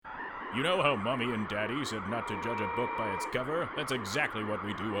You know how Mommy and Daddy said not to judge a book by its cover? That's exactly what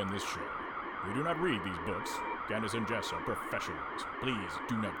we do on this show. We do not read these books. Candace and Jess are professionals. Please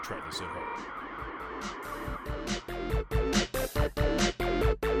do not try this at home.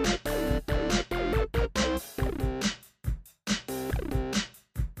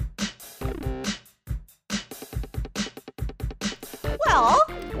 Well,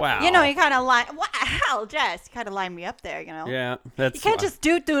 Wow. you know, you kind of wow, Jess, you kind of lined me up there, you know. Yeah, that's. You can't just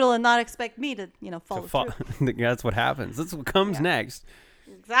doodle and not expect me to, follow through. That's what happens. That's what comes next.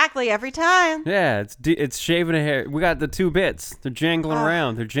 Exactly, every time. Yeah, it's shaving a hair. We got the two bits. They're jangling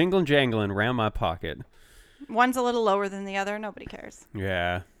around. They're jangling around my pocket. One's a little lower than the other. Nobody cares.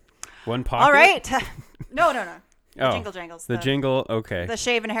 Yeah. One pocket. All right. No. The Oh, jingle jangles. The jingle. Okay. The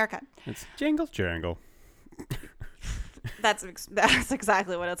shave and haircut. It's jangle. That's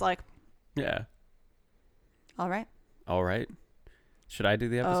exactly what it's like. Yeah. All right. Should I do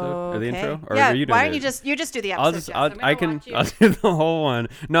the episode or the intro? Or yeah. are you doing Why don't it? you just do the episode? I'll do the whole one.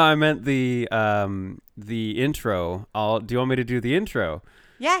 No, I meant the intro. Do you want me to do the intro?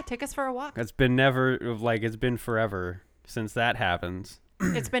 Yeah, take us for a walk. It's been forever since that happened.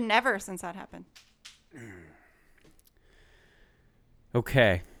 It's been never since that happened.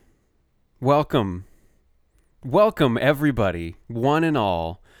 Okay. Welcome everybody, one and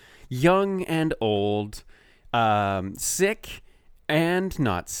all, young and old, sick and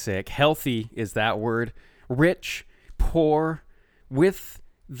not sick, healthy is that word, rich, poor, with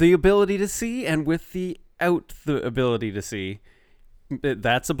the ability to see and without the ability to see.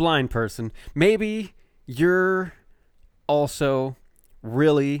 That's a blind person. Maybe you're also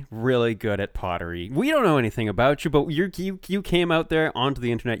really, really good at pottery. We don't know anything about you, but you came out there onto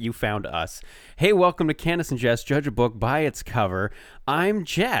the internet. You found us. Hey, welcome to Candace and Jess Judge a Book by its cover. I'm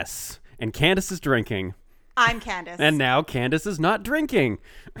Jess, and Candace is drinking. I'm Candace. And now Candace is not drinking.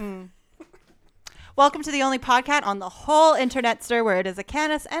 Welcome to the only podcast on the whole internet stir where it is a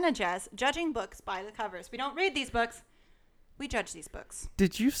Candace and a Jess judging books by the covers. We don't read these books. We judge these books.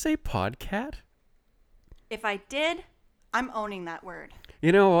 Did you say podcat? If I did, I'm owning that word.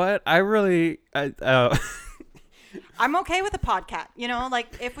 You know what? I'm okay with a podcat.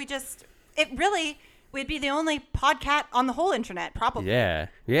 We'd be the only podcat on the whole internet, probably. Yeah.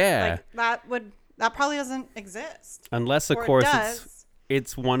 That probably doesn't exist. Unless, of course,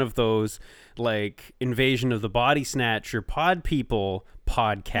 it's one of those, like, Invasion of the Body Snatcher pod people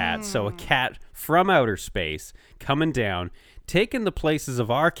podcasts. So a cat from outer space coming down, taking the places of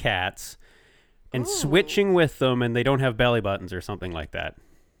our cats and switching with them, and they don't have belly buttons or something like that.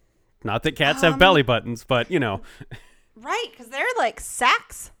 Not that cats have belly buttons, but, Right, because they're like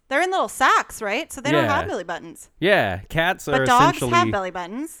sacks. They're in little sacks, right? So they don't have belly buttons. Yeah, cats are but dogs essentially... have belly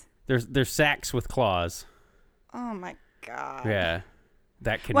buttons. They're sacks with claws. Oh, my God. Yeah.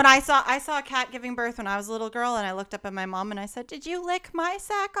 That can... When I saw a cat giving birth when I was a little girl, and I looked up at my mom and I said, "Did you lick my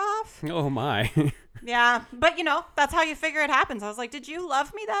sack off?" Oh, my. Yeah, but, that's how you figure it happens. I was like, did you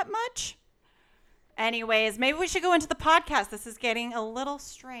love me that much? Anyways, maybe we should go into the podcast. This is getting a little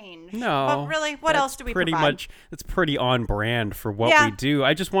strange. No. But really, what else do we pretty provide? It's pretty on brand for what we do.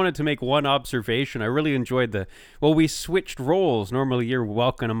 I just wanted to make one observation. I really enjoyed we switched roles. Normally you're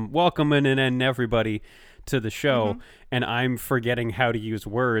welcoming in everybody to the show, and I'm forgetting how to use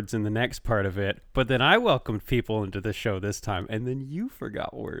words in the next part of it. But then I welcomed people into the show this time, and then you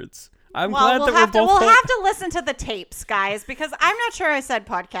forgot words. We'll have to listen to the tapes, guys, because I'm not sure I said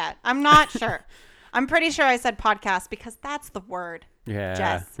podcat. I'm not sure. I'm pretty sure I said podcast because that's the word. Yeah.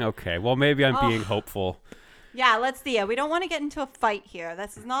 Jess. Okay. Well, maybe I'm being hopeful. Yeah, let's see. We don't want to get into a fight here.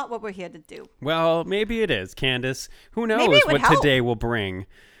 This is not what we're here to do. Well, maybe it is, Candace. Who knows what today will bring?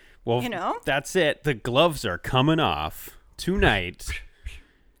 Well, that's it. The gloves are coming off tonight.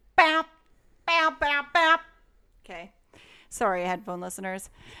 Bap, bap, bap, bap. Okay. Sorry, headphone listeners.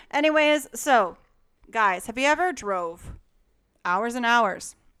 Anyways, so, guys, have you ever drove hours and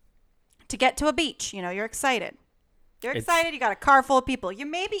hours to get to a beach? You're excited. You got a car full of people. You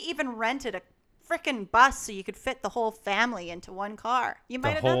maybe even rented a freaking bus so you could fit the whole family into one car. You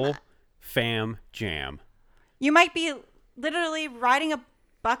might have done that. The whole fam jam. You might be literally riding a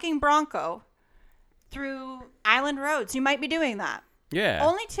bucking bronco through island roads. You might be doing that. Yeah.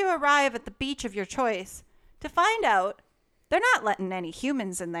 Only to arrive at the beach of your choice to find out they're not letting any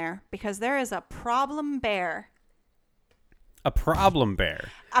humans in there because there is a problem bear. A problem bear?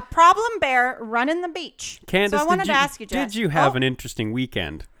 A problem bear running the beach. Candace, so I wanted to ask you, Jess. Did you have an interesting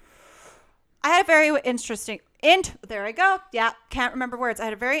weekend? I had a very interesting... there I go. Yeah, can't remember words. I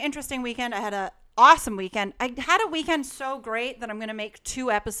had a very interesting weekend. I had an awesome weekend. I had a weekend so great that I'm going to make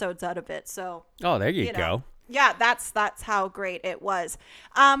 2 episodes out of it. So... Oh, there you go. Yeah, that's how great it was.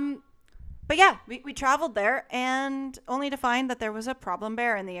 But yeah, we traveled there and only to find that there was a problem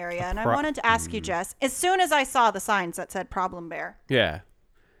bear in the area. And I wanted to ask you, Jess, as soon as I saw the signs that said problem bear, Yeah.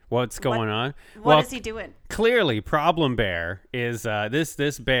 What's going on? what is he doing? Clearly, problem bear is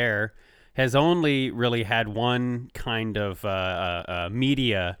this bear has only really had one kind of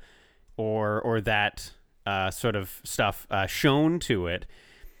media or that sort of stuff shown to it.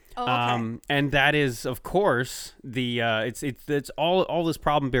 Oh, okay. And that is, of course, the it's all this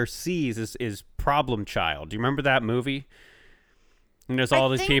problem bear sees is Problem Child. Do you remember that movie? And there's all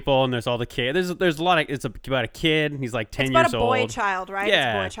these people, and there's all the kids. There's a lot of. It's about a kid. He's like 10 It's years about a boy old. child, right?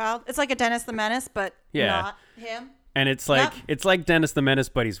 Yeah. It's a boy child. It's like a Dennis the Menace, but Yeah. not him. And it's like Yep. it's like Dennis the Menace,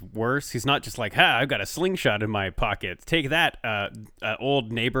 but he's worse. He's not just like, I've got a slingshot in my pocket. Take that,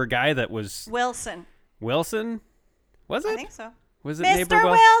 old neighbor guy that was Wilson. Wilson. Was it? I think so. Was it Mr. neighbor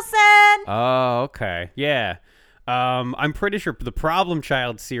Wilson. Oh, okay. Yeah. I'm pretty sure the Problem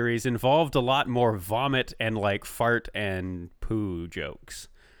Child series involved a lot more vomit and like fart and poo jokes.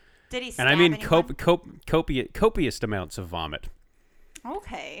 Did he stab And I mean anyone? copious amounts of vomit.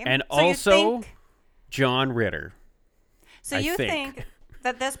 Okay. And So you also think- John Ritter. So I you think. think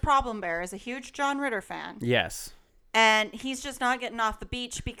that this problem bear is a huge John Ritter fan, Yes. and he's just not getting off the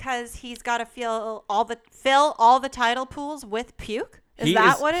beach because he's got to fill all the tidal pools with puke? Is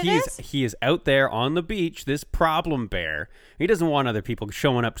that what it is? He is out there on the beach, this problem bear. He doesn't want other people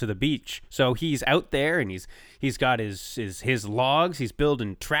showing up to the beach. So he's out there and he's got his logs, he's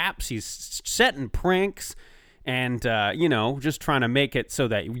building traps, he's setting pranks, and just trying to make it so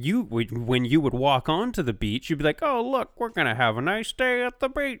that when you would walk onto the beach, you'd be like, "Oh, look, we're going to have a nice day at the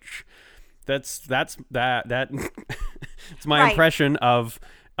beach." That's it's my Right. impression of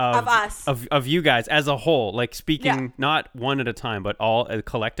us. of you guys as a whole, like speaking Yeah. not one at a time, but all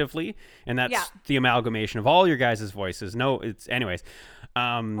collectively, and that's Yeah. the amalgamation of all your guys' voices. No, it's anyways.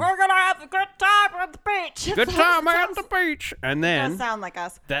 We're gonna have a good time at the beach. Good time at the beach, and Does then sound like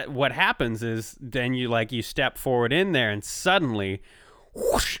us. that what happens is then you step forward in there, and suddenly,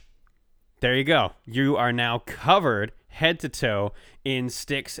 whoosh, there you go. You are now covered head to toe in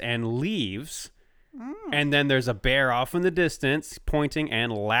sticks and leaves. And then there's a bear off in the distance pointing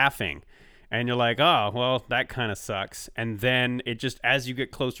and laughing. And you're like, oh, well, that kind of sucks. And then it just, as you get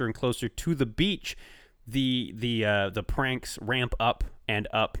closer and closer to the beach, the pranks ramp up and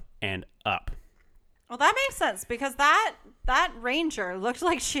up and up. Well, that makes sense because that ranger looked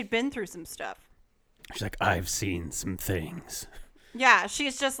like she'd been through some stuff. She's like, I've seen some things. Yeah,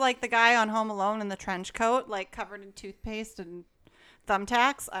 she's just like the guy on Home Alone in the trench coat, like covered in toothpaste and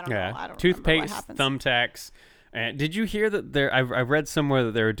thumbtacks. I don't know. I don't remember what Toothpaste, happens. thumbtacks. Did you hear that I read somewhere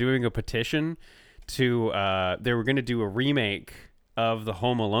that they were doing a petition to they were going to do a remake of the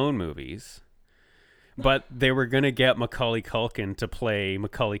Home Alone movies, but they were going to get Macaulay Culkin to play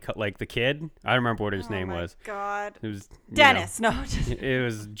like the kid. I don't remember what his name was. God. It was Dennis. No. It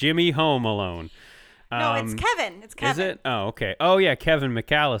was Jimmy Home Alone. No, it's Kevin. It's Kevin. Is it? Oh, okay. Oh, yeah, Kevin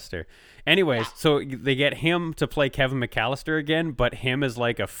McAllister. Anyways, so they get him to play Kevin McAllister again, but him as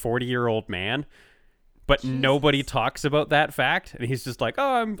like a 40-year-old man. But nobody talks about that fact, and he's just like,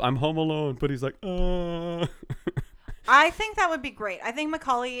 "Oh, I'm home alone," but he's like, I think that would be great. I think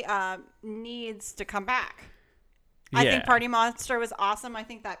Macaulay needs to come back. I think Yeah. Party Monster was awesome. I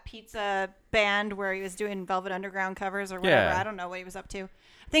think that pizza band where he was doing Velvet Underground covers or whatever. Yeah. I don't know what he was up to.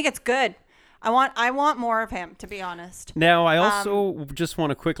 I think it's good. I want more of him, to be honest. Now, I also just want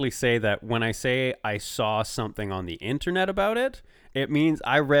to quickly say that when I say I saw something on the internet about it, it means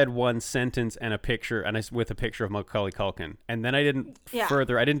I read one sentence and a picture, with a picture of Macaulay Culkin, and then I didn't Yeah.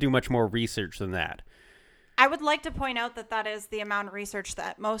 I didn't do much more research than that. I would like to point out that is the amount of research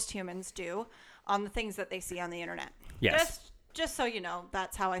that most humans do on the things that they see on the internet. Yes. Just so you know,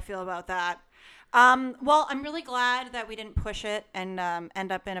 that's how I feel about that. Well, I'm really glad that we didn't push it and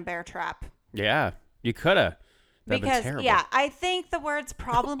end up in a bear trap. Yeah, you coulda. That'd been Because terrible. yeah, I think the words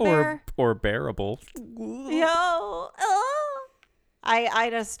problem bear. or bearable. Yo, I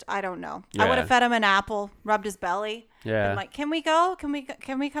don't know. I would Yeah. have fed him an apple, rubbed his belly. Yeah. Been like, can we go? Can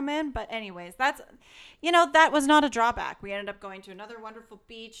we come in? But anyways, that was not a drawback. We ended up going to another wonderful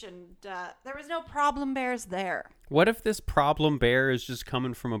beach, and there was no problem bears there. What if this problem bear is just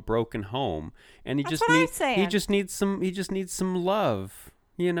coming from a broken home, and he That's just what I'm needs saying. he just needs some love,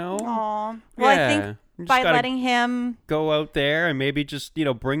 you know? Aw. Well, I Yeah. think You just by gotta letting him, go out there and maybe just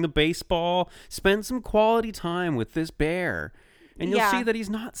bring the baseball, spend some quality time with this bear, and you'll Yeah. see that he's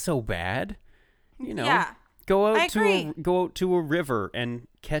not so bad. Yeah. Go I out agree. go out to a river and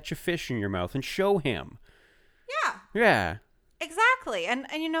catch a fish in your mouth and show him. yeah, Yeah. exactly. And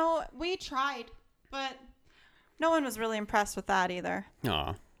we tried, but no one was really impressed with that either.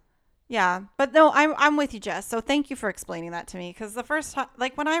 Aw. Yeah, but no, I'm with you, Jess. So thank you for explaining that to me. Because the first time,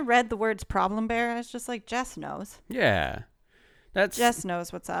 like when I read the words problem bear, I was just like, Jess knows. Yeah. That's Jess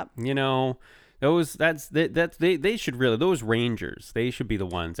knows what's up. you know, they should really, those rangers, they should be the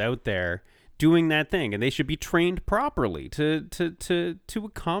ones out there doing that thing, and they should be trained properly to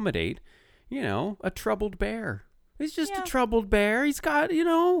accommodate, a troubled bear. He's just a troubled bear. He's got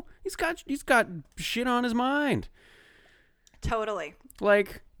shit on his mind. Totally.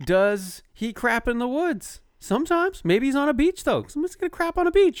 Like, does he crap in the woods? Sometimes. Maybe he's on a beach, though. Someone's going to crap on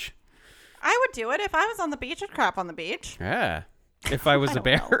a beach. I would do it if I was on the beach. I'd crap on the beach. Yeah. If I was a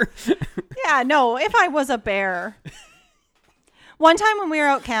bear. Yeah, no, if I was a bear. One time when we were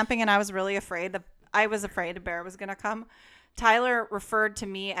out camping and I was really afraid a bear was going to come, Tyler referred to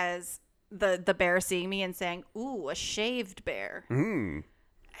me as the bear seeing me and saying, "Ooh, a shaved bear." Mm.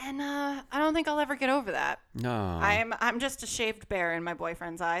 And I don't think I'll ever get over that. No. I'm just a shaved bear in my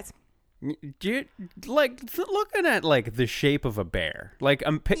boyfriend's eyes. Do you, looking at, the shape of a bear. Like,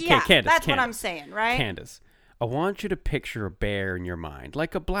 Yeah, Candace, that's what I'm saying, right? Candace, I want you to picture a bear in your mind,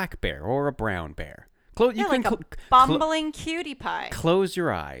 like a black bear or a brown bear. A bumbling cutie pie. Close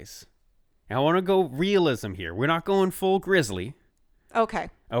your eyes. I want to go realism here. We're not going full grizzly. Okay.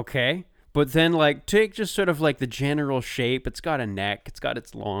 Okay? But then, take just sort of the general shape. It's got a neck. It's got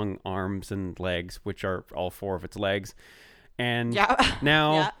its long arms and legs, which are all four of its legs. And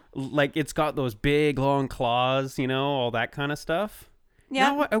now, it's got those big, long claws, all that kind of stuff.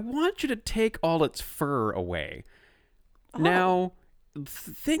 Yeah. Now, I want you to take all its fur away. Oh. Now,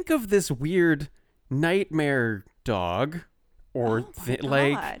 think of this weird nightmare dog. Or,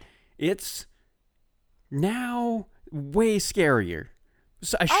 God. it's now way scarier.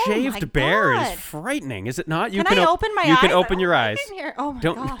 So a Oh shaved my bear God. is frightening, is it not? Can I open my eyes? You can open your eyes. Oh my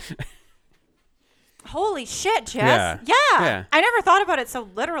Don't. God. Holy shit, Jess. Yeah. Yeah. I never thought about it so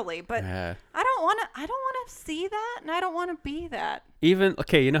literally, but Yeah. I don't want to see that, and I don't want to be that. Even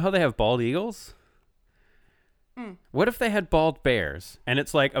okay, you know how they have bald eagles? What if they had bald bears and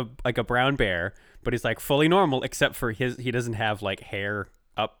it's like a brown bear, but he's fully normal except for he doesn't have hair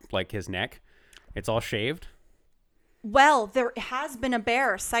up his neck. It's all shaved. Well, there has been a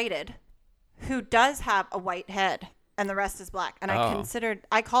bear sighted who does have a white head and the rest is black. And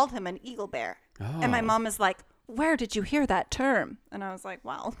I called him an eagle bear. Oh. And my mom is like, "Where did you hear that term?" And I was like,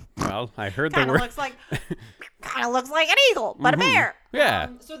 well, I heard the kind of word. looks like an eagle, but a bear. Yeah.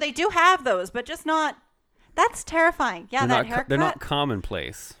 So they do have those, but just not. That's terrifying. Yeah, that haircut. They're not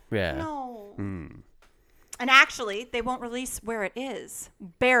commonplace. Yeah. No. And actually, they won't release where it is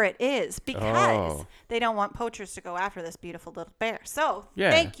because they don't want poachers to go after this beautiful little bear. So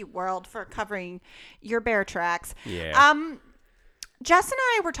thank you, world, for covering your bear tracks. Yeah. Jess and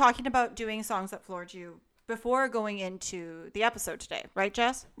I were talking about doing songs that floored you before going into the episode today, right,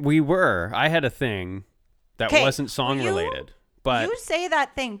 Jess? We were. I had a thing that wasn't song related, but you say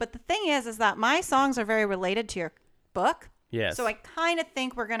that thing. But the thing is that my songs are very related to your book. yes. So I kind of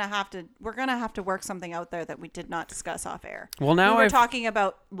think we're gonna have to work something out there that we did not discuss off air. Well, now we were talking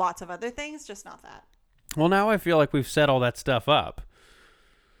about lots of other things, just not that. Well, now I feel like we've set all that stuff up.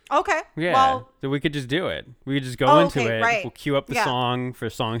 Okay. Yeah. Well, so we could just do it. We could just go into it. Right. We'll queue up the song for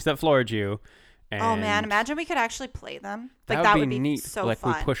songs that floored you. And oh man, imagine we could actually play them. That would be neat. So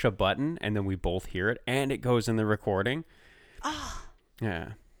fun. We push a button and then we both hear it and it goes in the recording. Oh.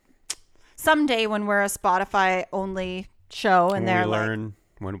 Yeah. Someday when we're a Spotify only show and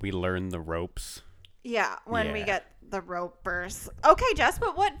when we learn the ropes. Yeah, when we get the ropers. Okay, Jess,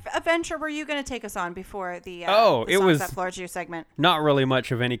 but what adventure were you going to take us on before the songs that floored you segment? Not really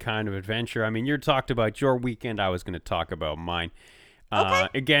much of any kind of adventure. I mean, you talked about your weekend. I was going to talk about mine. Okay.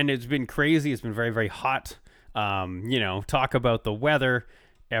 Again, it's been crazy. It's been very, very hot. Talk about the weather.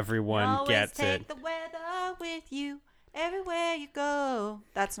 Everyone gets it. Always take the weather with you everywhere you go.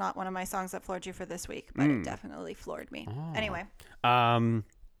 That's not one of my songs that floored you for this week, but it definitely floored me. Oh.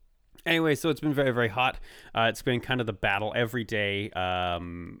 Anyway, so it's been very, very hot. It's been kind of the battle every day.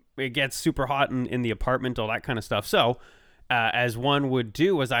 It gets super hot in the apartment, all that kind of stuff. So, as one would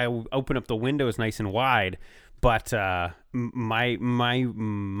do, as I open up the windows nice and wide, but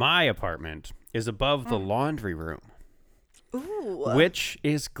my apartment is above the laundry room. ooh, Which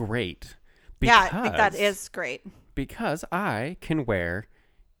is great. yeah, I think that is great. Because I can wear,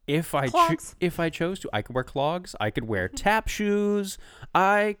 if I chose to, I could wear clogs. I could wear tap shoes.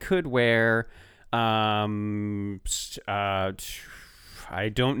 I could wear, I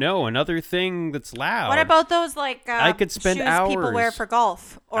don't know, another thing that's loud. What about those I could spend shoes hours. people wear for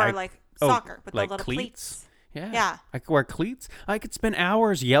golf or soccer with like the little cleats? Yeah. Yeah. I could wear cleats. I could spend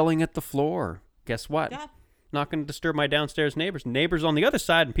hours yelling at the floor. Guess what? Yeah. Not going to disturb my downstairs neighbors. Neighbors on the other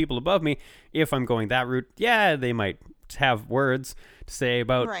side and people above me, if I'm going that route, yeah, they might have words to say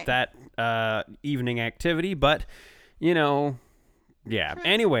about Right. that evening activity. But, you know, yeah.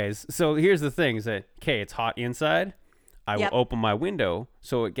 Anyways, so here's the thing is that, okay, it's hot inside. I Yep. will open my window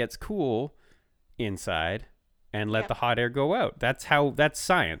so it gets cool inside and let Yep. the hot air go out. That's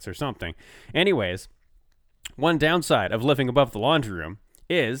science or something. Anyways, one downside of living above the laundry room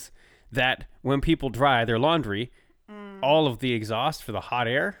is that when people dry their laundry, all of the exhaust for the hot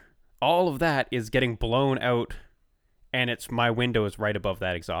air, all of that is getting blown out, and my window is right above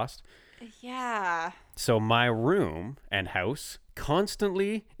that exhaust. Yeah. So my room and house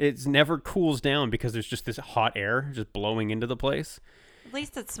constantly, it never cools down because there's just this hot air just blowing into the place. At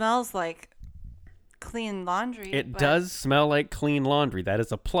least it smells like clean laundry. It but does smell like clean laundry. That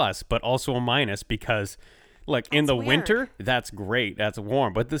is a plus, but also a minus because, like, in That's the weird. winter, that's great. That's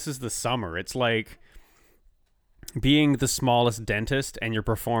warm. But this is the summer. It's like being the smallest dentist and you're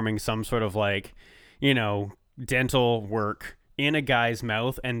performing some sort of, like, you know, dental work in a guy's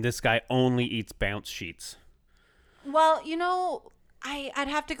mouth, and this guy only eats bounce sheets. Well, you know, I'd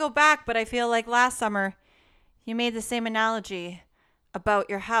have to go back, but I feel like last summer you made the same analogy about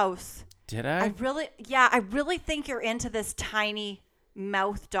your house. Did I I? really think you're into this tiny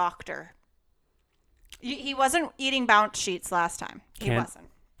mouth doctor. He wasn't eating bounce sheets last time. He Can't- wasn't.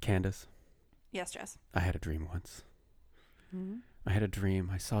 Candace, Yes, Jess. I had a dream once. Mm-hmm. I had a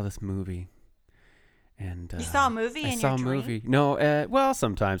dream. I saw this movie. And You saw a movie I in saw your a dream? movie. No, well,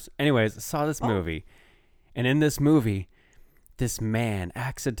 sometimes. Anyways, I saw this Oh. movie. And in this movie, this man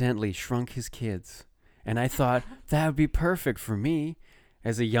accidentally shrunk his kids. And I thought, that would be perfect for me.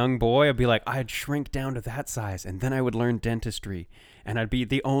 As a young boy, I'd be like, I'd shrink down to that size. And then I would learn dentistry. And I'd be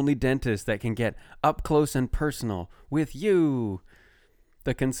the only dentist that can get up close and personal with you,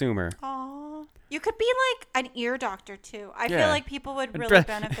 the consumer. Aw. You could be like an ear doctor too. I Yeah. feel like people would And really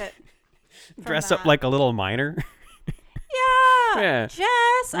benefit. from Dress up that. like a little miner. Yeah. Yeah.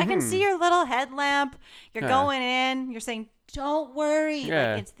 Jess, I can Mhm. see your little headlamp. You're Yeah. going in. You're saying, don't worry.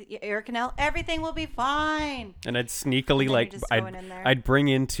 Yeah. Like, it's the ear canal. Everything will be fine. And I'd sneakily, And then you're like, just going in there. I'd bring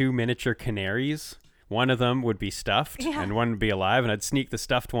in 2 miniature canaries. One of them would be stuffed, Yeah. and one would be alive, and I'd sneak the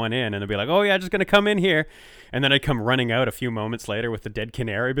stuffed one in, and I'd be like, oh, yeah, just going to come in here. And then I'd come running out a few moments later with the dead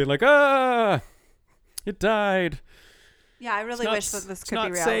canary, be like, ah, it died. Yeah, I really It's not wish that s- this it's could not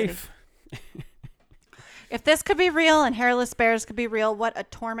be reality. safe. If this could be real and hairless bears could be real, what a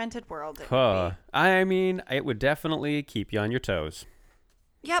tormented world it would Huh. be. I mean, it would definitely keep you on your toes.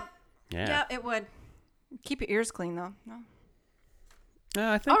 Yep. Yeah. Yeah, it would. Keep your ears clean though.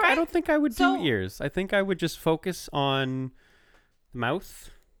 No. I think All right. I don't think I would So- do ears. I think I would just focus on the mouth,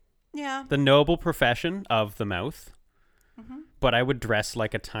 Yeah. the noble profession of the mouth. Mm-hmm. But I would dress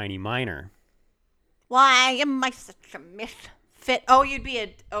like a tiny miner. Why am I such a misfit? Oh, you'd be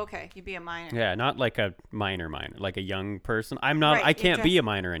a minor. Yeah, not like a minor, like a young person. I'm not. Right, I you can't be just- a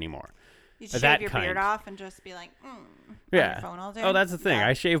minor anymore. You'd shave that your kind. beard off and just be like, Yeah. on your phone all day. Oh, that's the thing. Yeah.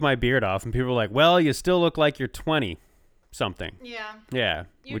 I shave my beard off, and people are like, "Well, you still look like you're 20 something." Yeah. Yeah,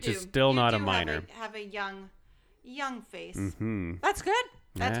 You which do. is still You not do a minor. Have a young face. Hmm. That's good.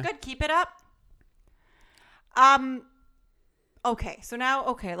 That's Yeah. good. Keep it up. Okay, so now,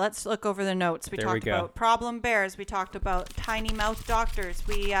 let's look over the notes. We There we talked go. about problem bears. We talked about tiny mouth doctors.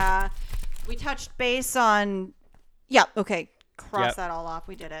 We touched base on. Yeah. Okay. Cross Yep. that all off.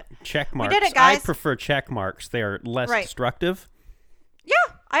 We did it. Check marks. did it, guys. I prefer check marks. They are less Right. destructive. Yeah,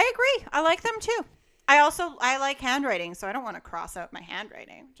 I agree. I like them too. I like handwriting, so I don't want to cross out my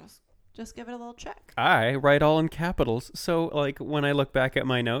handwriting. Just give it a little check. I write all in capitals, so like when I look back at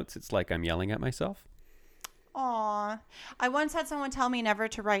my notes, it's like I'm yelling at myself. Aw. I once had someone tell me never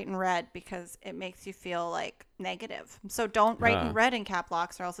to write in red because it makes you feel like negative. So don't write in red in cap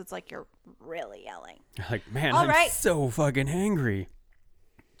locks or else it's like you're really yelling. Like, man, All I'm right. so fucking angry.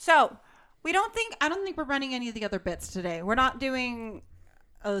 So I don't think we're running any of the other bits today. We're not doing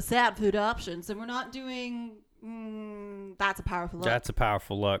sad food options and we're not doing that's a powerful look. That's a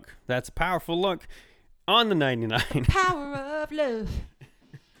powerful look. That's a powerful look on the 99. Power of love.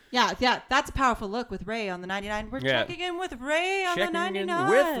 Yeah, that's a powerful look with Ray on the 99. We're Yeah. checking in with Ray on the Checking in 99.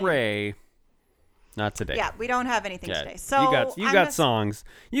 with Ray. Not today. Yeah, we don't have anything Yeah. today. So you got I'm gonna- songs.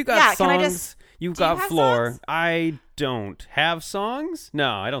 You got Yeah, can I songs. just- You've do you got have floor. songs? I don't have songs. No,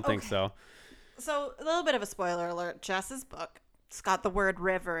 I don't think Okay. so. So a little bit of a spoiler alert. Jess's book. It's got the word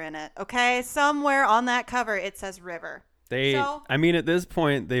river in it. Okay, somewhere on that cover it says river. So- I mean, at this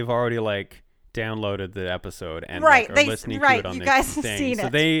point, they've already like downloaded the episode and Right, like, are listening to it on you the guys have thing. seen so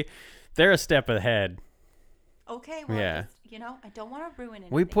it. they're a step ahead. Okay, well, Yeah. You know, I don't want to ruin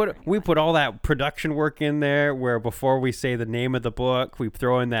anything. We put all that production work in there where before we say the name of the book, we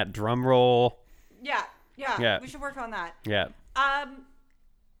throw in that drum roll. Yeah. We should work on that. Yeah.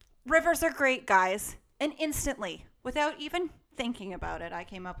 Rivers are great, guys. And instantly, without even thinking about it, I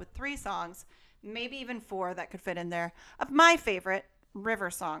came up with 3 songs, maybe even 4 that could fit in there, of my favorite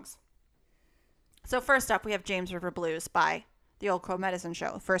river songs. So first up, we have James River Blues by the Old Crow Medicine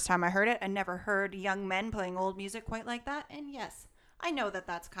Show. First time I heard it, I never heard young men playing old music quite like that. And yes, I know that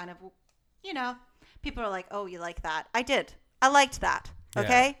that's kind of, you know, people are like, oh, you like that. I did. I liked that.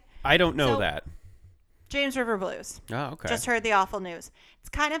 Okay? Yeah. I don't know that. James River Blues. Oh, okay. Just heard the awful news. It's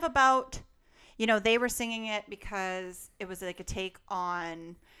kind of about, you know, they were singing it because it was like a take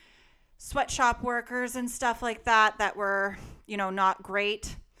on sweatshop workers and stuff like that were, you know, not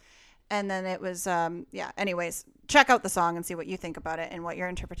great. And then it was, anyways, check out the song and see what you think about it and what your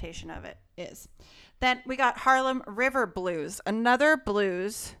interpretation of it is. Then we got Harlem River Blues, another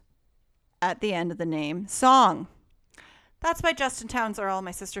blues at the end of the name song. That's by Justin Townes Earl.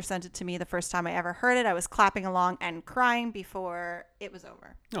 My sister sent it to me the first time I ever heard it. I was clapping along and crying before it was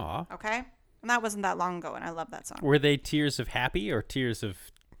over. Aw. Okay? And that wasn't that long ago, and I love that song. Were they tears of happy or tears of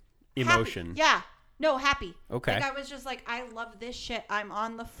emotion? Happy. Yeah. No, happy. Okay. Like I was just like, I love this shit. I'm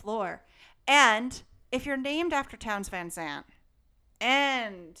on the floor. And if you're named after Townes Van Zandt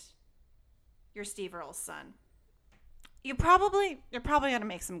and you're Steve Earle's son, you're probably going to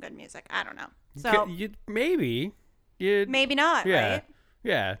make some good music. I don't know. So maybe not, yeah, right?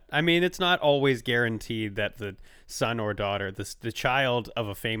 Yeah. I mean, it's not always guaranteed that the son or daughter, the child of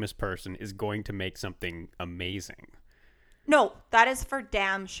a famous person is going to make something amazing. No, that is for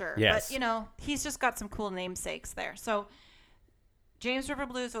damn sure. Yes. But, you know, he's just got some cool namesakes there. So, James River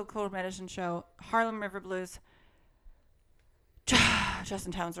Blues, Old Crow Medicine Show, Harlem River Blues,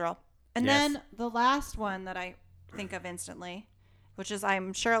 Justin Townes Earl. And Yes. then the last one that I think of instantly, which is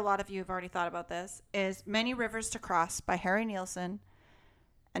I'm sure a lot of you have already thought about this, is Many Rivers to Cross by Harry Nilsson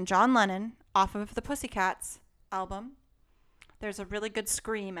and John Lennon off of the Pussycats album. There's a really good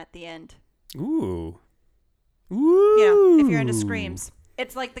scream at the end. Ooh. You know, if you're into screams.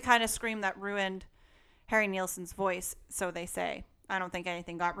 It's like the kind of scream that ruined Harry Nilsson's voice, so they say. I don't think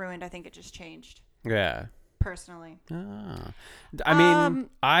anything got ruined. I think it just changed. Yeah. Personally. Ah. I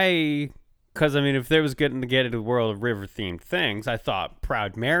mean, because if there was getting to get into the world of river-themed things, I thought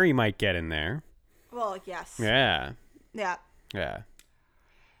Proud Mary might get in there. Well, yes. Yeah. Yeah. Yeah.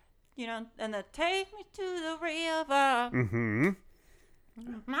 You know, and the take me to the river. Mm-hmm.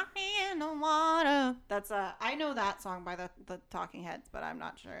 Knock me in the water. That's I know that song by the Talking Heads, but I'm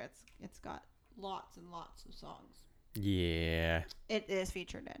not sure it's got lots and lots of songs. Yeah. It is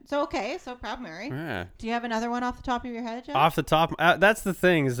featured in. So so Proud Mary. Yeah. Do you have another one off the top of your head, Jeff? Off the top, that's the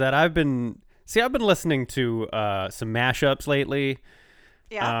thing is that I've been listening to some mashups lately.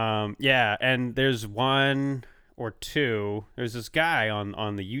 Yeah. Yeah, and there's one or two. There's this guy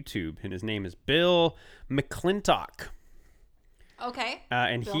on the YouTube, and his name is Bill McClintock. Okay.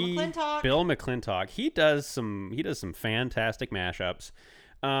 And Bill McClintock. He does some fantastic mashups.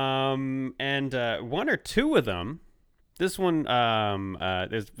 And one or two of them. This one,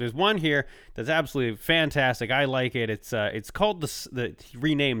 there's one here that's absolutely fantastic. I like it. It's called he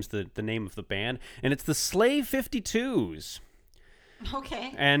renames the name of the band, and it's the Slave 52s.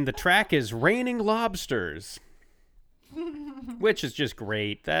 Okay. And the track is Raining Lobsters, which is just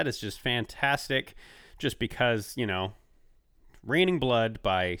great. That is just fantastic, just because, Raining Blood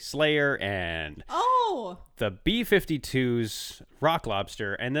by Slayer and the B-52s, Rock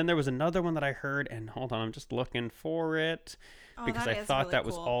Lobster. And then there was another one that I heard, and hold on, I'm just looking for it because I thought really that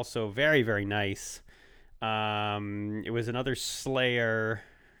was cool. also very, very nice. It was another Slayer.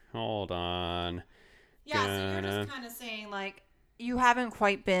 Hold on. Yeah, so you're just kind of saying, like, you haven't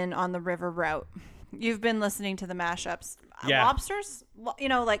quite been on the river route. You've been listening to the mashups. Yeah. Lobsters,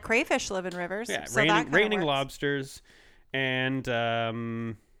 like crayfish live in rivers. Yeah, so that Raining works. Lobsters. And I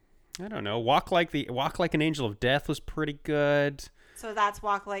don't know. Walk Like an Angel of Death was pretty good. So that's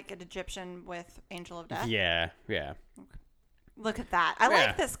Walk Like an Egyptian with Angel of Death. Yeah. Look at that. I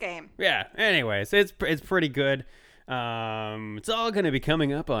like this game. Yeah. Anyways, it's pretty good. It's all going to be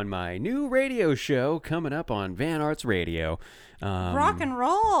coming up on my new radio show coming up on Van Arts Radio. Rock and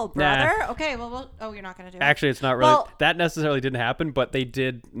roll, brother. Okay, well, you're not going to do it. Actually, it's not really. That necessarily didn't happen, but they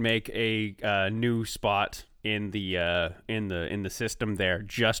did make a new spot in the system there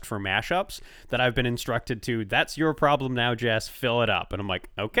just for mashups that I've been instructed to. That's your problem now, Jess. Fill it up. And I'm like,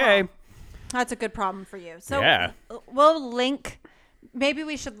 okay. Well, that's a good problem for you. So yeah. we'll link maybe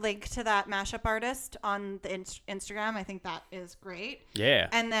we should link to that mashup artist on the Instagram. I think that is great. Yeah.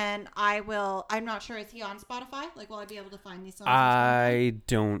 And then I'm not sure, is he on Spotify? Like, will I be able to find these songs? I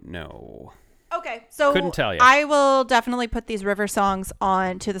don't know. Okay, so Couldn't tell you. I will definitely put these river songs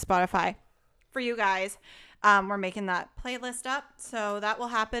on to the Spotify for you guys. We're making that playlist up, so that will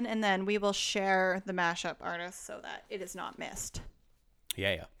happen, and then we will share the mashup artist so that it is not missed.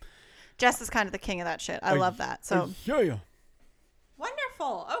 Yeah. Jess is kind of the king of that shit. I love that. So Yeah.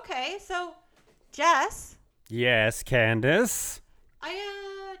 wonderful. Okay, so Jess, Yes, Candace.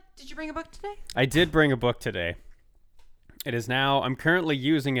 did you bring a book today? I did bring a book today. It is now, I'm currently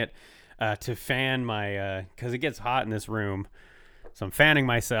using it to fan my, because it gets hot in this room. So I'm fanning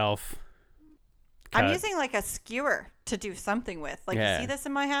myself. I'm using like a skewer to do something with. Like, Yeah. you see this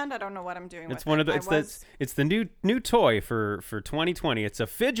in my hand? I don't know what I'm doing It's with one it. of the, it's the new toy for 2020. It's a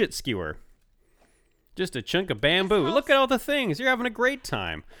fidget skewer. Just a chunk of bamboo. smells- Look at all the things. You're having a great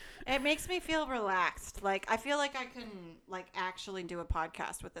time. It makes me feel relaxed. Like, I feel like I can like actually do a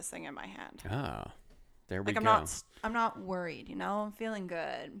podcast with this thing in my hand. Ah, there we Like, go. I'm not worried, you know? I'm feeling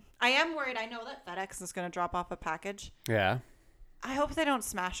good. I am worried. I know that FedEx is going to drop off a package. Yeah, I hope they don't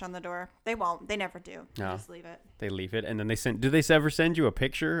smash on the door. They won't. They never do. They No. just leave it. they leave it and then they send. Do they ever send you a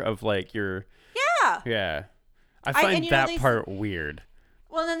picture of like your? Yeah. Yeah, I and find you know, that they- part weird.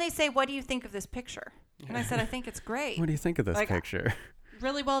 Well, then they say, "What do you think of this picture?" And I said, "I think it's great. What do you think of this Like, picture?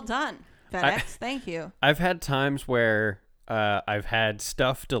 Really well done, FedEx. Thank you." I've had times where I've had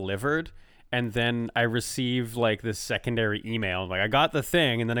stuff delivered and then I receive like this secondary email. Like I got the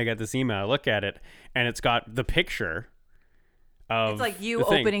thing and then I get this email. I look at it and it's got the picture of It's like you the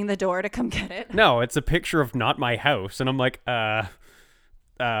thing. opening the door to come get it. No, it's a picture of not my house. And I'm like,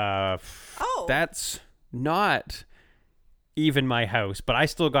 Oh. that's not even my house, but I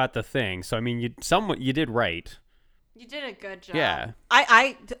still got the thing. So I mean, you did right. You did a good job. Yeah.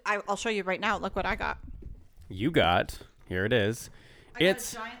 I'll show you right now. Look what I got. You got, here it is. I got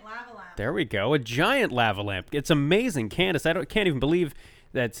It's a giant lava lamp. There we go. A giant lava lamp. It's amazing, Candace. Can't even believe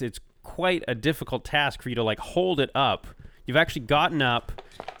that it's quite a difficult task for you to like hold it up. You've actually gotten up.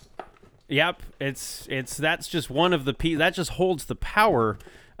 Yep. That's just one of the pieces. That just holds the power.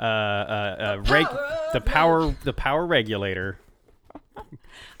 The power regulator.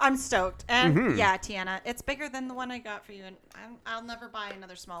 I'm stoked. And yeah, Tiana, it's bigger than the one I got for you, and I'll never buy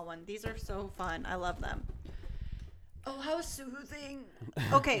another small one. These are so fun. I love them. Oh, how soothing.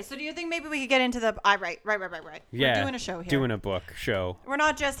 Okay, so do you think maybe we could get into the... Right. Yeah. We're doing a show here. Doing a book show. We're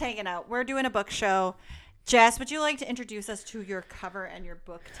not just hanging out. We're doing a book show. Jess, would you like to introduce us to your cover and your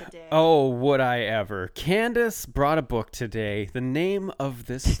book today? Oh, would I ever. Candace brought a book today. The name of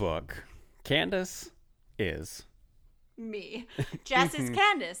this book, Candace, is... Me. Jess is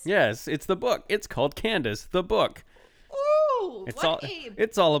Candace. Yes, it's the book. It's called Candace, the book. Ooh, It's what all a...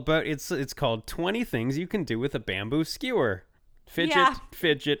 it's all about it's called 20 things you can do with a bamboo skewer. Fidget, Yeah.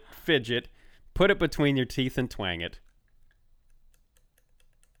 fidget, fidget. Put it between your teeth and twang it.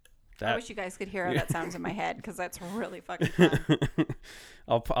 I wish you guys could hear how that sounds in my head, because that's really fucking fun.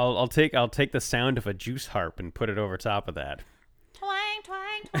 I'll take the sound of a juice harp and put it over top of that. Twang,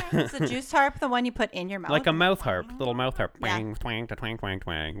 twang, twang. Is the juice harp the one you put in your mouth? Like a mouth harp, little mouth harp. Yeah. Twang, twang, to twang, twang,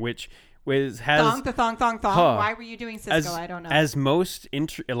 twang, which has Thong, the thong, thong, thong. Huh. Why were you doing Cisco? I don't know. As most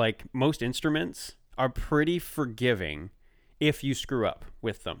most instruments are pretty forgiving if you screw up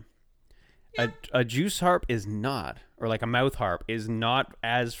with them. A juice harp is not, or like a mouth harp is not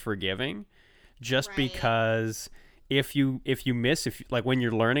as forgiving, just Right. because if you miss, like when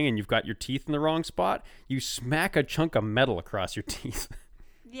you're learning and you've got your teeth in the wrong spot, you smack a chunk of metal across your teeth.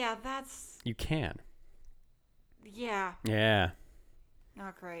 Yeah, that's... You can. Yeah, Yeah.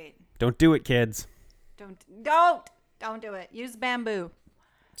 not great. Don't do it, kids. Don't do it. Use bamboo.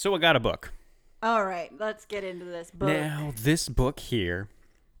 So I got a book. All right, let's get into this book. Now, this book here,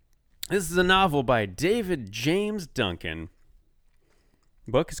 this is a novel by David James Duncan.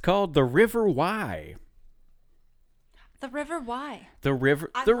 The book is called The River Why. The River Why? The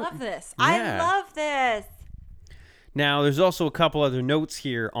River... I the, love this. Yeah. I love this. Now, there's also a couple other notes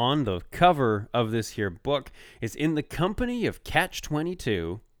here on the cover of this here book. It's in the company of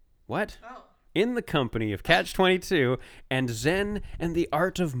Catch-22. What? Oh. In the company of Catch-22 and Zen and the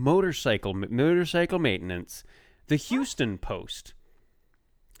Art of Motorcycle Maintenance. The Houston Post.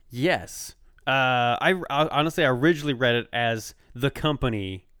 Yes. I honestly, I originally read it as the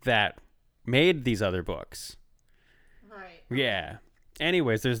company that made these other books. Right. Yeah.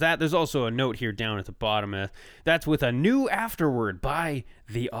 Anyways, there's that. There's also a note here down at the bottom. That's with a new afterword by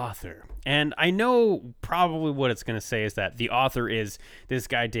the author. And I know probably what it's going to say is that the author is this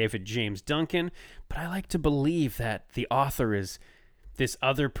guy, David James Duncan. But I like to believe that the author is this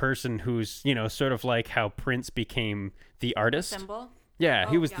other person who's, you know, sort of like how Prince became the artist. Symbol. Yeah,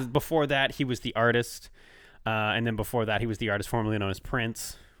 he Oh, was yeah. before that he was the artist, and then before that he was the artist formerly known as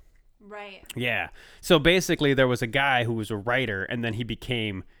Prince. Right. Yeah. So basically, there was a guy who was a writer, and then he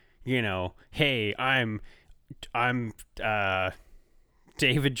became, you know, hey, I'm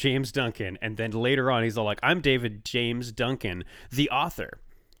David James Duncan, and then later on he's all like, I'm David James Duncan, the author,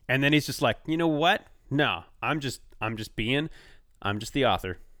 and then he's just like, you know what? No, I'm just the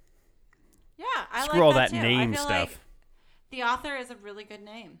author. Yeah, I Screw all like that too. name I feel stuff. like the author is a really good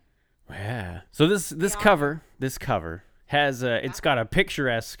name. Yeah. So this author. cover has it's got a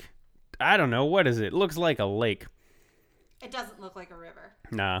picturesque. I don't know what is it. It looks like a lake. It doesn't look like a river.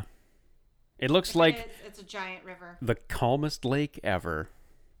 Nah. It looks If like it is, it's a giant river. the calmest lake ever.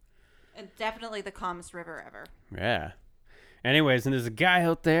 And definitely the calmest river ever. Yeah. Anyways, and there's a guy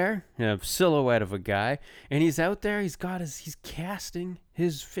out there, a silhouette of a guy, and he's out there. He's casting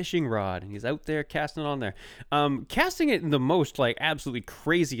his fishing rod, and he's out there casting it on there. Casting it in the most like absolutely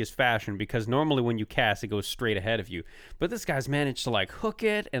craziest fashion, because normally when you cast, it goes straight ahead of you. But this guy's managed to like hook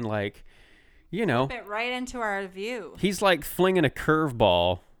it and like, you know, Fit right into our view. he's like flinging a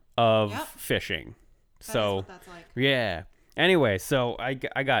curveball of Yep. fishing. That is So what that's like. yeah. Anyway, so I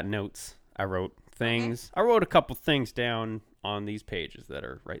got notes. I wrote things. I wrote a couple things down on these pages that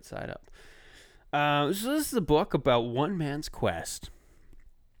are right side up. So this is a book about one man's quest,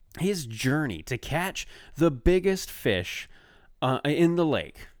 his journey to catch the biggest fish in the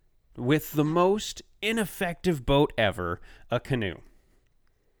lake with the most ineffective boat ever, a canoe.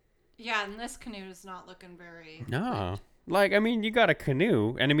 Yeah, and this canoe is not looking very. No. Like, I mean, you got a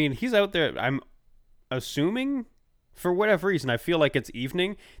canoe, and I mean, he's out there, I'm assuming, for whatever reason, I feel like it's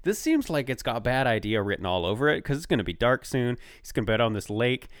evening. This seems like it's got bad idea written all over it, because it's going to be dark soon. He's going to be out on this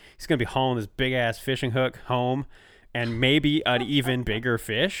lake. He's going to be hauling this big-ass fishing hook home, and maybe an even bigger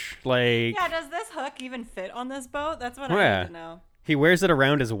fish. Like, Yeah, does this hook even fit on this boat? That's what I Yeah. need to know. he wears it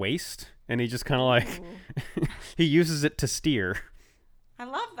around his waist, and he just kind of like, he uses it to steer. I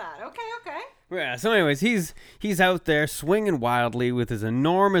love that. Okay, okay. Yeah, so anyways, he's out there swinging wildly with his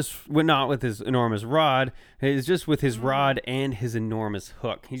enormous, well, not with his enormous rod, it's just with his rod and his enormous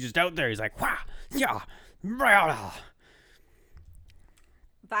hook. He's just out there, he's like, wah, yeah, rah.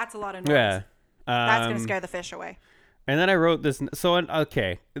 That's a lot of noise. Yeah. That's going to scare the fish away. And then I wrote this, so,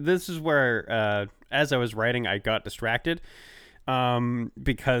 okay, this is where, as I was writing, I got distracted.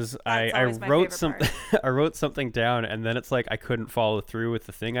 Because I always my wrote favorite something, I wrote something down, and then it's like I couldn't follow through with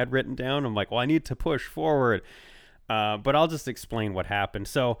the thing I'd written down. I'm like, well, I need to push forward. But I'll just explain what happened.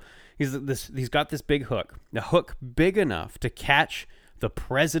 So he's got this big hook, a hook big enough to catch the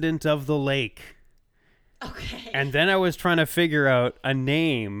president of the lake. Okay. And then I was trying to figure out a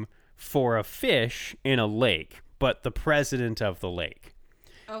name for a fish in a lake, but the president of the lake.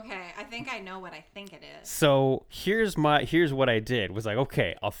 Okay, I think I know what I think it is. So here's what I did was like,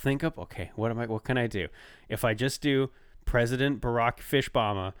 okay, I'll think up, okay, what can I do? If I just do President Barack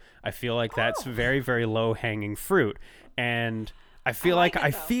Fishbama, I feel like that's very, very low hanging fruit. And I feel like like it,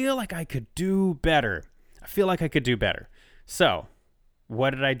 I though. feel like I could do better. So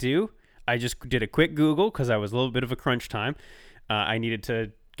what did I do? I just did a quick Google because I was a little bit of a crunch time. I needed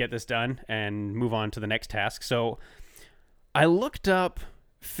to get this done and move on to the next task. So I looked up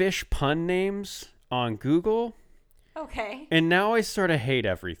fish pun names on Google, Okay. and now I sort of hate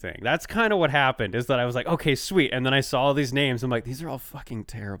everything. That's kind of what happened, is that I was like, okay, sweet, and then I saw all these names. I'm like, these are all fucking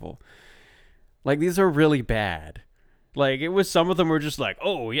terrible. Like, these are really bad. Like, it was, some of them were just like,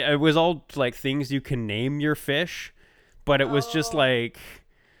 oh yeah, it was all like things you can name your fish, but it was just like,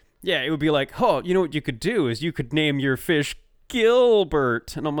 yeah, it would be like, oh, you know what you could do is you could name your fish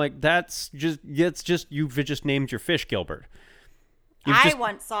Gilbert, and I'm like, you've just named your fish Gilbert. I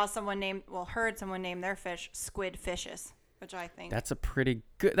once heard someone name their fish squid fishes, which I think. That's a pretty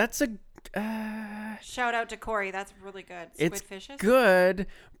good. That's a. Shout out to Corey. That's really good. Squid It's fishes? good,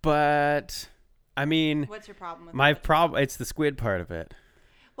 but I mean, What's your problem with my it? problem. It's the squid part of it.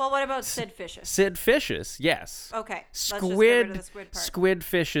 Well, what about Sid fishes? Sid fishes, yes. Okay. Let's just get rid of the squid part. Squid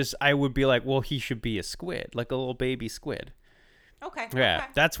fishes. I would be like, well, he should be a squid, like a little baby squid. Okay. Yeah, Okay.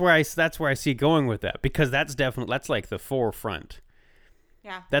 that's where I see going with that, because that's like the forefront.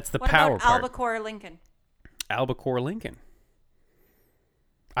 Yeah. That's the what power about part. Albacore Lincoln? Albacore Lincoln.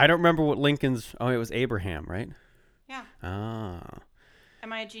 I don't remember what Lincoln's. Oh, it was Abraham, right? Yeah. Ah.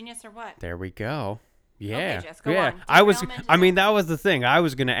 Am I a genius or what? There we go. Yeah. Jess, go yeah. on. I was Derailment is I mean over. that was the thing. I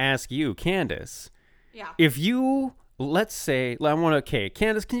was going to ask you, Candace. Yeah. If you let's say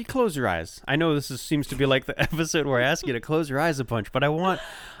Candace, can you close your eyes? I know seems to be like the episode where I ask you to close your eyes a bunch, but I want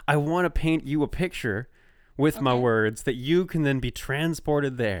to paint you a picture with my Okay. words that you can then be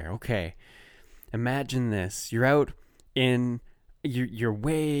transported there. Okay. Imagine this. You're out in you're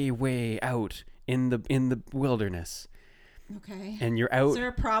way out in the wilderness. Okay. And you're Is out. there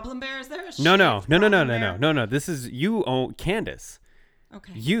a problem bear? Is there a No. shaved problem bear? No. This is you own Candace.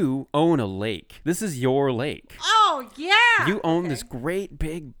 Okay. You own a lake. This is your lake. Oh yeah. You own Okay. this great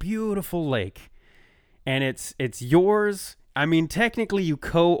big beautiful lake. And it's yours. I mean, technically you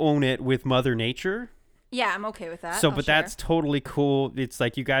co-own it with Mother Nature. Yeah, I'm okay with that. So, I'll but share. that's totally cool. It's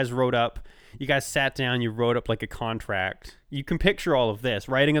like you guys sat down, you wrote up like a contract. You can picture all of this,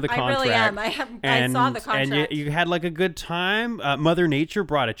 writing of the I contract. really am. I saw the contract. And you had like a good time. Mother Nature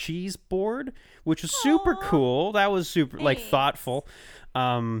brought a cheese board, which was super cool. That was super like Thanks. thoughtful.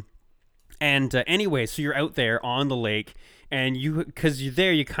 Anyway, so you're out there on the lake, and because you're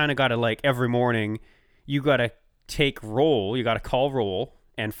there, you kind of got to like every morning, you got to you got to call roll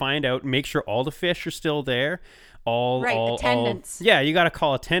and find out, make sure all the fish are still there. Attendance. Yeah, you got to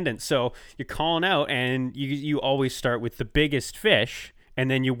call attendance. So you're calling out, and you always start with the biggest fish,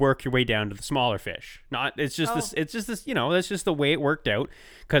 and then you work your way down to the smaller fish. It's just this. That's just the way it worked out,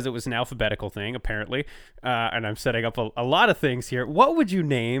 because it was an alphabetical thing apparently. And I'm setting up a lot of things here. What would you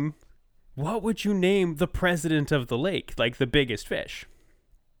name the president of the lake? Like the biggest fish.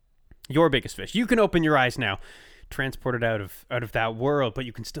 Your biggest fish. You can open your eyes now, transported out of that world, but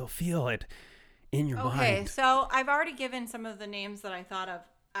you can still feel it in your Okay, mind. so I've already given some of the names that I thought of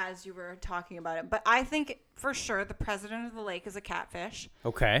as you were talking about it, but I think for sure the president of the lake is a catfish.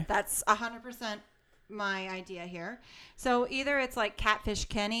 Okay. That's 100% my idea here. So either it's like Catfish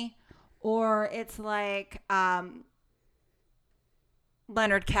Kenny, or it's like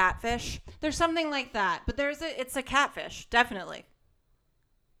Leonard Catfish. There's something like that, but it's a catfish, definitely.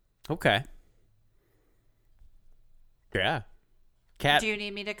 Okay. Yeah. Do you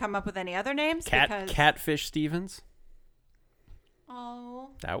need me to come up with any other names? Catfish Stevens.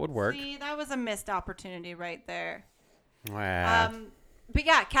 Oh, That would work. see, that was a missed opportunity right there. Wow. But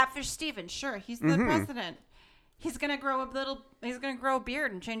yeah, Catfish Steven, sure, he's the Mm-hmm. president. He's gonna grow a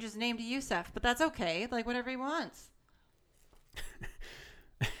beard and change his name to Yusef, but that's okay. Like whatever he wants.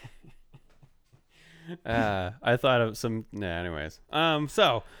 I thought of some. Nah, anyways.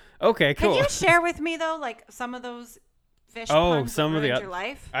 So okay, cool. Can you share with me though, like some of those fish Oh, puns some that of the ruined your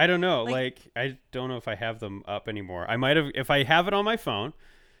life? I don't know. Like- I don't know if I have them up anymore. I might have if I have it on my phone.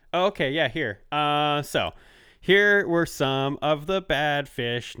 Oh, okay, yeah, here. So here were some of the bad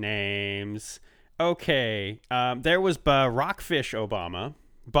fish names. Okay, there was Rockfish Obama,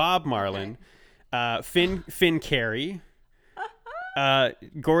 Bob Marlin, Finn Carey,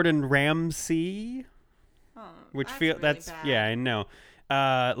 Gordon Ramsay, Oh, which that's really bad. yeah, I know.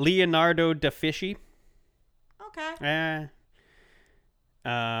 Leonardo da Fishy. Okay.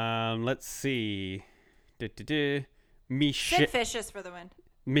 Let's see. Sid Fishes for the win.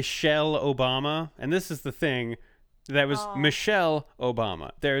 Michelle Obama, and this is the thing. That was Oh. Michelle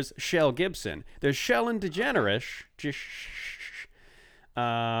Obama. There's Shell Gibson. There's Shellen DeGeneres.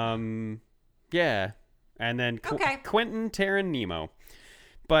 Yeah, and then Okay. Quentin Tarantino.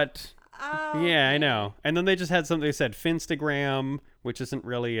 But Oh, yeah, I okay. know. And then they just had something they said Finstagram, which isn't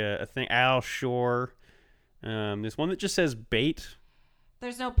really a thing. Al Shore. There's one that just says bait.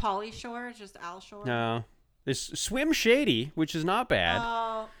 There's no Polly Shore, it's just Al Shore. No. There's Swim Shady, which is not bad.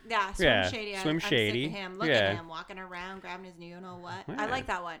 Oh, yeah, Swim Yeah, Shady. Swim I'm Shady. sick of him. Look Yeah. at him walking around, grabbing his you know what. I Yeah. like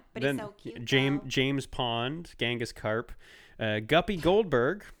that one, but Then he's so cute. James Pond, Genghis Carp, Guppy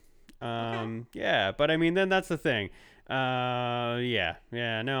Goldberg. Yeah, but I mean, then that's the thing. Yeah,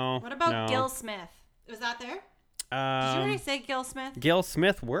 no. What about no. Gil Smith? Was that there? Did you already say Gil Smith? Gil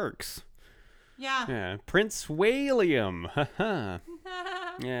Smith works. Yeah. Yeah, Prince William. Haha.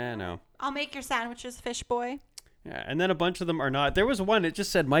 Yeah, no. I'll make your sandwiches, fish boy. Yeah, and then a bunch of them are not. There was one that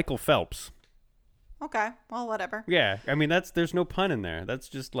just said Michael Phelps. Okay, well, whatever. Yeah, I mean there's no pun in there. That's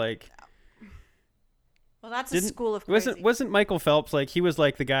just like Well, that's a school of crazy. wasn't Michael Phelps like he was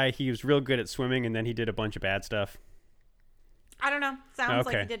like the guy, he was real good at swimming and then he did a bunch of bad stuff. I don't know. Sounds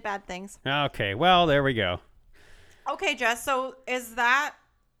like Okay. he did bad things. Okay, well there we go. Okay, Jess. So is that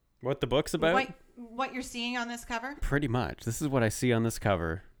What the book's about? what you're seeing on this cover? Pretty much. This is what I see on this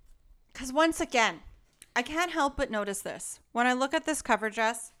cover. Because once again, I can't help but notice this. When I look at this cover,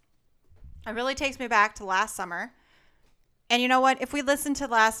 Jess, it really takes me back to last summer. And you know what? If we listen to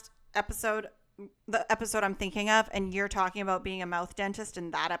last episode, the episode I'm thinking of, and you're talking about being a mouth dentist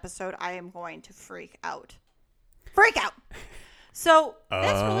in that episode, I am going to freak out. Freak out! So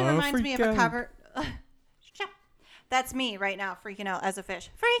this really reminds me of freak a out. cover. Shut up. That's me right now, freaking out as a fish.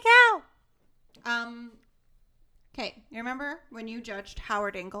 Freak out! Okay, you remember when you judged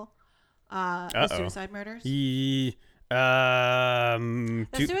Howard Ingle The Suicide Murders. The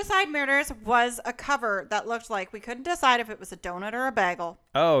Suicide Murders was a cover that looked like we couldn't decide if it was a donut or a bagel.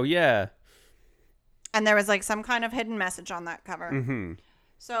 Oh, yeah. And there was like some kind of hidden message on that cover. Mm-hmm.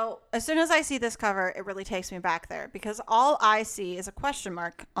 So as soon as I see this cover, it really takes me back there because all I see is a question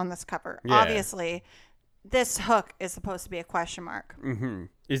mark on this cover. Yeah. Obviously, this hook is supposed to be a question mark. Mm-hmm.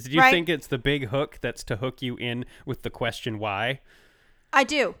 Do you think it's the big hook that's to hook you in with the question why? I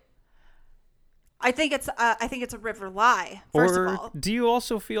do. I think it's a river lie. First of all, do you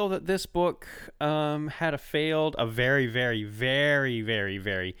also feel that this book had a very, very, very, very,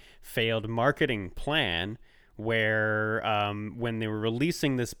 very failed marketing plan? Where when they were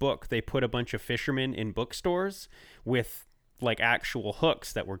releasing this book, they put a bunch of fishermen in bookstores with like actual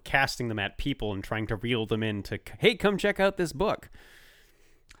hooks that were casting them at people and trying to reel them in to, hey, come check out this book.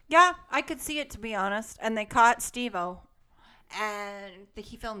 Yeah, I could see it, to be honest. And they caught Steve-O, and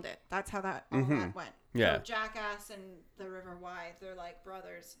he filmed it. That's how that all that went. Yeah. So Jackass and the River Why, they're like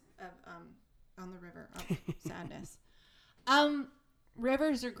brothers of, on the river of sadness.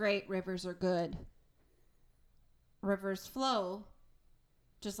 Rivers are great. Rivers are good. Rivers flow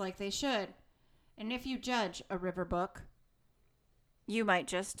just like they should. And if you judge a river book, you might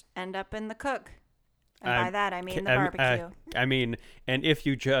just end up in the cook. And by that, I mean the barbecue. And if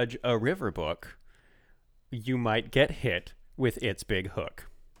you judge a river book, you might get hit with its big hook.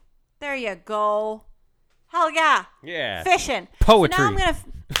 There you go. Hell yeah. Yeah. Fishing. Poetry. So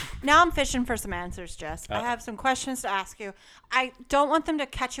now I'm fishing for some answers, Jess. I have some questions to ask you. I don't want them to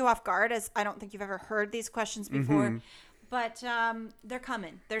catch you off guard, as I don't think you've ever heard these questions before. But they're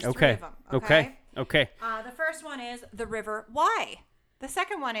coming. There's 3 of them. Okay. The first one is the river why. The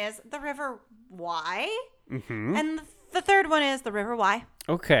second one is the river why. Mm-hmm. And the third one is the river why.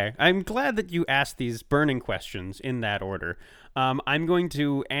 Okay. I'm glad that you asked these burning questions in that order. I'm going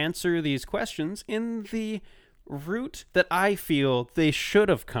to answer these questions in the route that I feel they should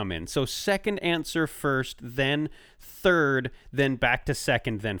have come in. So second answer first, then third, then back to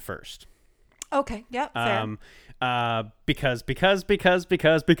second, then first. Okay. Yep. Fair. Because.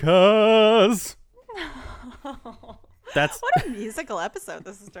 That's what a musical episode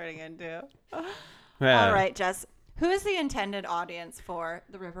this is turning into. Yeah. All right, Jess. Who is the intended audience for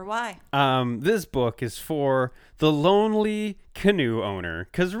The River Why? This book is for the lonely canoe owner.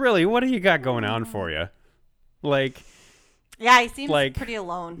 Because really, what do you got going on for you? Like, yeah, he seems pretty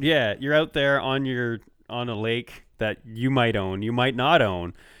alone. Yeah, you're out there on a lake that you might own, you might not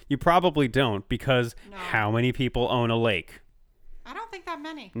own. You probably don't, because how many people own a lake? I don't think that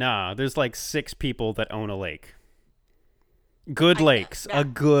many. Nah, there's like 6 people that own a lake. Good lakes, a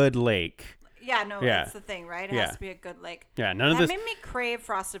good lake. Yeah, no, that's the thing, right? It has to be a good lake. Yeah, that made me crave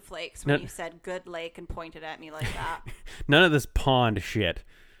Frosted Flakes when you said good lake and pointed at me like that. None of this pond shit.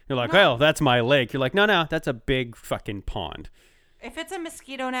 You're like, well, that's my lake. You're like, no, that's a big fucking pond. If it's a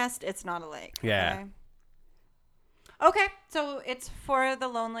mosquito nest, it's not a lake. Yeah. Okay, so it's for the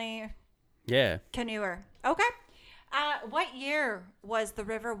lonely canoeer. Okay. What year was The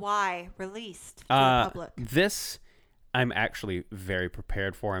River Why released to the public? This I'm actually very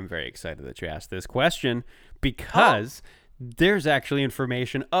prepared for. I'm very excited that you asked this question because there's actually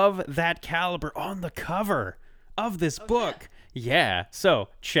information of that caliber on the cover of this book. Shit. Yeah, so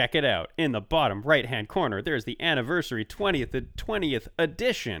check it out. In the bottom right-hand corner, there's the anniversary 20th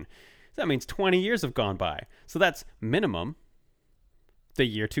edition. That means 20 years have gone by. So that's minimum the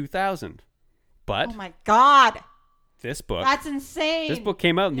year 2000. But oh my God. This book. That's insane. This book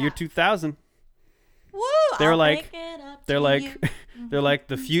came out in the year 2000. Woo! They're like,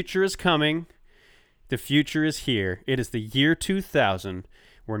 the future is coming. The future is here. It is the year 2000.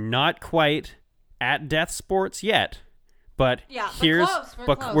 We're not quite at death sports yet, but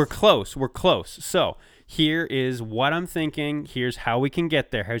we're close. So here is what I'm thinking. Here's how we can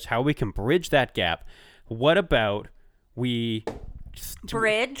get there. Here's how we can bridge that gap. What about we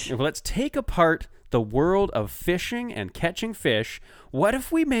bridge? Let's take apart the world of fishing and catching fish. What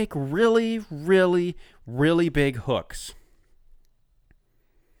if we make really, really, really big hooks?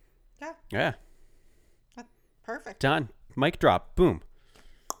 Yeah. That's perfect. Done. Mic drop. Boom.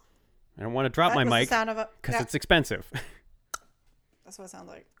 I don't want to drop my mic because it's expensive. That's what it sounds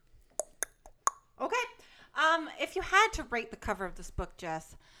like. Okay. If you had to rate the cover of this book,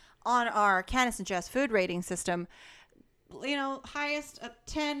 Jess, on our Candace and Jess food rating system, highest of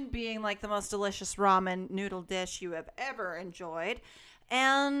 10 being like the most delicious ramen noodle dish you have ever enjoyed.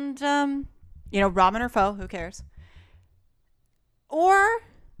 And, ramen or pho, who cares? Or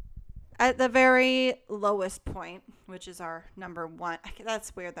at the very lowest point, which is our number 1.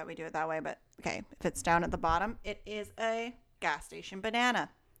 That's weird that we do it that way, but okay. If it's down at the bottom, it is a gas station banana.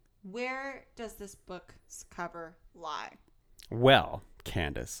 Where does this book's cover lie? Well,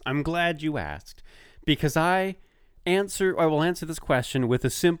 Candace, I'm glad you asked because I will answer this question with a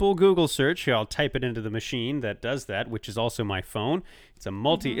simple Google search. I'll type it into the machine that does that, which is also my phone. It's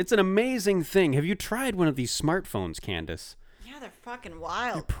it's an amazing thing. Have you tried one of these smartphones, Candace? Yeah, they're fucking They're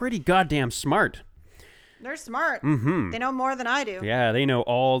wild. pretty goddamn smart. They're smart. Mm-hmm. They know more than I do. Yeah, they know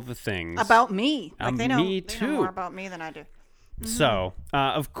all the things. About me. Like they know, me they too. know more about me than I do. So,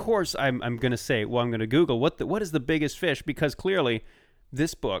 of course, I'm going to say, well, I'm going to Google what is the biggest fish, because clearly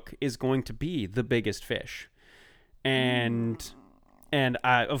this book is going to be the biggest fish. And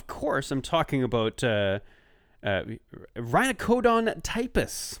of course, I'm talking about Rhinocodon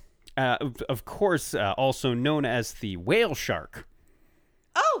typus, of course, also known as the whale shark.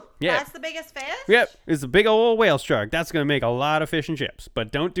 Oh, Yeah. that's the biggest fish? Yep, it's a big old whale shark. That's going to make a lot of fish and chips. But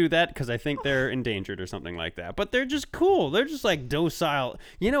don't do that because I think they're endangered or something like that. But they're just cool. They're just like docile.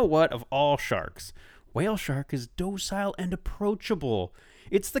 You know what? Of all sharks, whale shark is docile and approachable.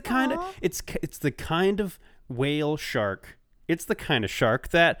 It's the kind of it's the kind of whale shark. It's the kind of shark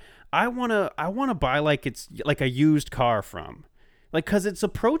that I want to buy like it's like a used car from. Like cuz it's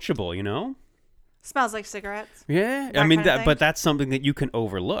approachable, you know? Smells like cigarettes. Yeah, That I mean kind of thing? but that's something that you can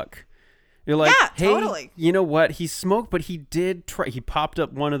overlook. You're like, Yeah, hey, totally. you know what? He smoked, but he did try. He popped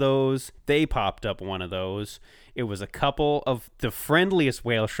up one of those. They popped up one of those. It was a couple of the friendliest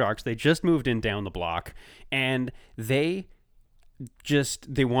whale sharks. They just moved in down the block, and they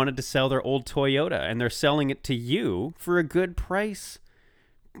wanted to sell their old Toyota, and they're selling it to you for a good price,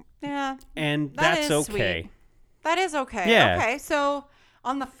 Yeah. and That that's is okay. sweet. That is okay. Yeah. Okay, so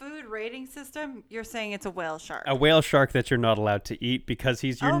on the food rating system, you're saying it's a whale shark. A whale shark that you're not allowed to eat because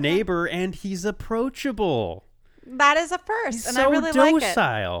he's your Okay. neighbor and he's approachable. That is a first, He's and so I really like it.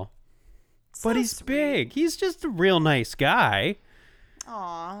 docile. So But he's sweet. big. He's just a real nice guy.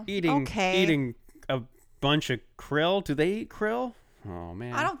 Aw. Eating Okay. a bunch of krill. Do they eat krill? Oh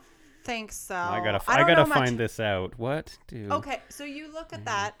man. I don't think so. I don't gotta know much. find this out. What do? Okay, so you look at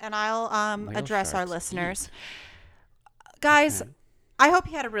that, and I'll Whale address our sharks listeners. Guys, I hope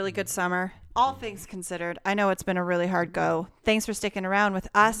you had a really good summer. All things considered, I know it's been a really hard go. Thanks for sticking around with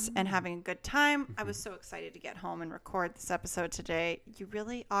us and having a good time. I was so excited to get home and record this episode today. You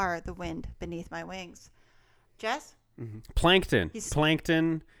really are the wind beneath my wings. Jess? Plankton. He's-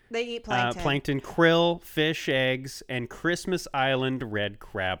 Plankton. They eat plankton. Plankton, krill, fish eggs, and Christmas Island red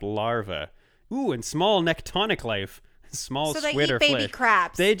crab larvae. Ooh, and small nectonic life. Small So they squid eat or baby fish.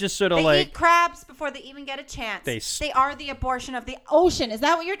 crabs. They just sort of They like eat crabs before they even get a chance. They are the abortion of the ocean. Is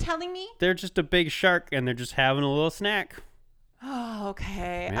that what you're telling me? they're just a big shark and they're just having a little snack. Oh,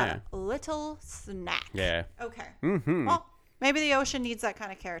 okay. Yeah. A little snack. Yeah. Okay. Mm-hmm. Well, maybe the ocean needs that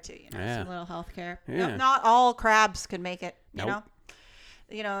kind of care too. You know, Yeah. some little health care. Yeah. No, not all crabs could make it. You Nope. know.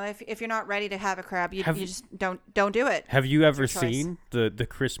 You know, if you're not ready to have a crab, you Have- just don't do it. Have you ever your choice. seen the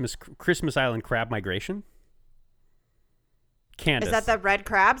Christmas Island crab migration? Candace. Is that the red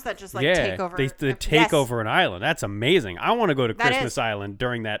crabs that just like take over? They take Yes. over an island. That's amazing. I want to go to That Christmas is. Island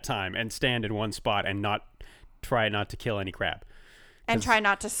during that time and stand in one spot and try not to kill any crab. And try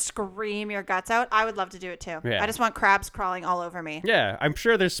not to scream your guts out. I would love to do it too. Yeah. I just want crabs crawling all over me. Yeah, I'm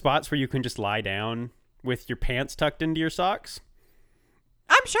sure there's spots where you can just lie down with your pants tucked into your socks.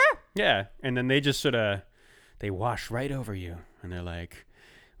 I'm sure. Yeah, and then they just sort of they wash right over you and they're like,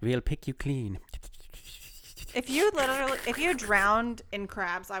 "We'll pick you clean." If you drowned in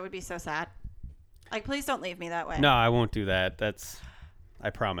crabs, I would be so sad. Like, please don't leave me that way. No, I won't do that. I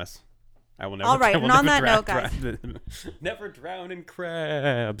promise. I will never. All right, I will and on never that note, guys. never drown in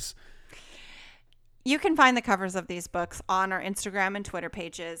crabs. You can find the covers of these books on our Instagram and Twitter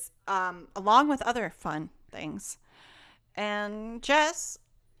pages, along with other fun things. And Jess,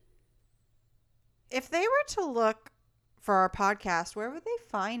 if they were to look for our podcast, where would they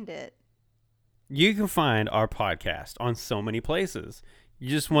find it? You can find our podcast on so many places. You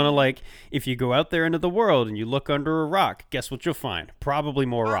just want to if you go out there into the world and you look under a rock, guess what you'll find? Probably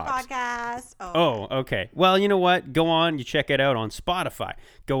more Our rocks. podcast. Oh, okay. Well, you know what? Go on, you check it out on Spotify.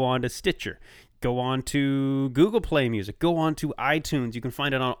 Go on to Stitcher. Go on to Google Play Music. Go on to iTunes. You can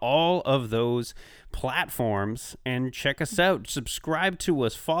find it on all of those platforms and check us out. Subscribe to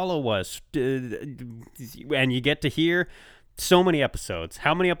us. Follow us. And you get to hear so many episodes.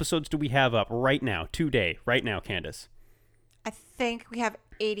 How many episodes do we have up right now? Today. Right now, Candace. I think we have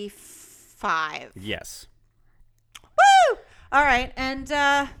 85. Yes. Woo! All right, and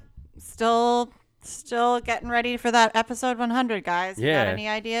still getting ready for that episode 100, guys. You Yeah. got any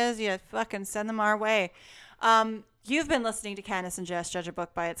ideas? You fucking send them our way. You've been listening to Candace and Jess Judge a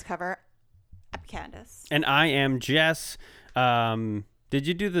Book by its cover. I'm Candace. And I am Jess. Did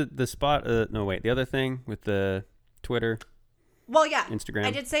you do the spot? No, wait. The other thing with the Twitter, Well, yeah. Instagram.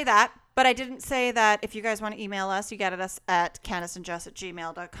 I did say that, but I didn't say that if you guys want to email us, you get us at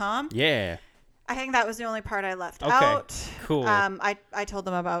CandiceandJess@gmail.com. Yeah. I think that was the only part I left Okay, out. cool. I told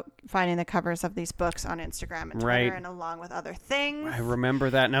them about finding the covers of these books on Instagram and Twitter, Right. and along with other things. I remember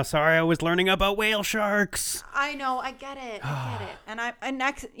that. Now, sorry, I was learning about whale sharks. I know, I get it. And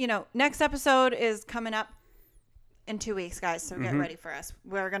next episode is coming up in 2 weeks, guys. So get ready for us.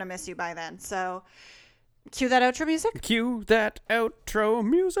 We're gonna miss you by then. So cue that outro music. Cue that outro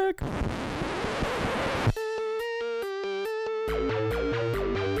music.